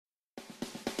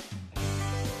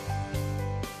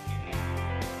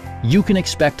You can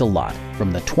expect a lot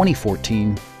from the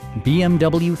 2014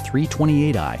 BMW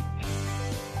 328i.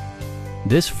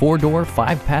 This four-door,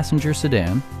 five-passenger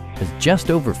sedan has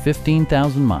just over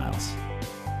 15,000 miles.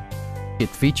 It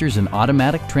features an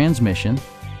automatic transmission,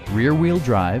 rear-wheel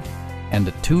drive, and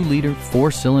a 2-liter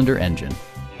four-cylinder engine.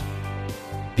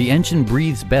 The engine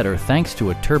breathes better thanks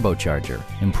to a turbocharger,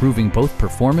 improving both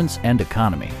performance and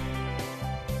economy.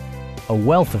 A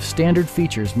wealth of standard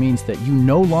features means that you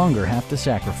no longer have to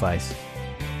sacrifice,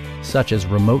 such as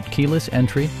remote keyless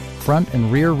entry, front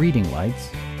and rear reading lights,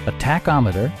 a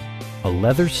tachometer, a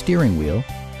leather steering wheel,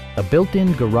 a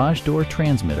built-in garage door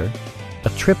transmitter, a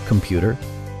trip computer,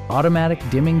 automatic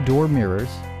dimming door mirrors,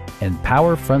 and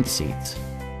power front seats.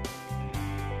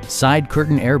 Side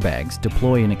curtain airbags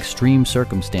deploy in extreme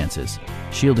circumstances,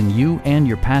 shielding you and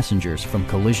your passengers from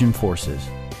collision forces.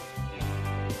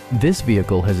 This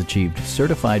vehicle has achieved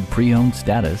certified pre-owned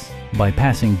status by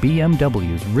passing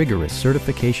BMW's rigorous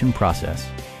certification process.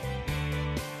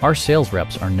 Our sales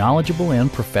reps are knowledgeable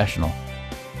and professional.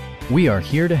 We are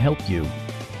here to help you